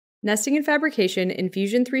Nesting and fabrication in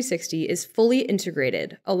Fusion 360 is fully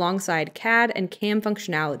integrated alongside CAD and CAM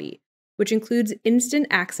functionality, which includes instant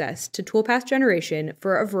access to toolpath generation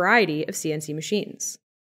for a variety of CNC machines.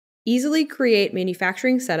 Easily create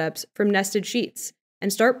manufacturing setups from nested sheets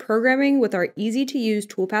and start programming with our easy-to-use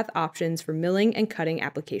toolpath options for milling and cutting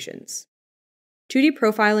applications. 2D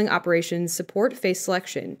profiling operations support face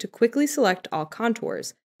selection to quickly select all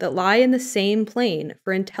contours that lie in the same plane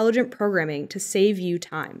for intelligent programming to save you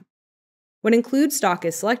time. When include stock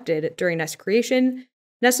is selected during nest creation,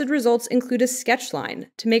 nested results include a sketch line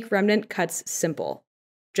to make remnant cuts simple.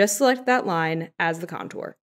 Just select that line as the contour.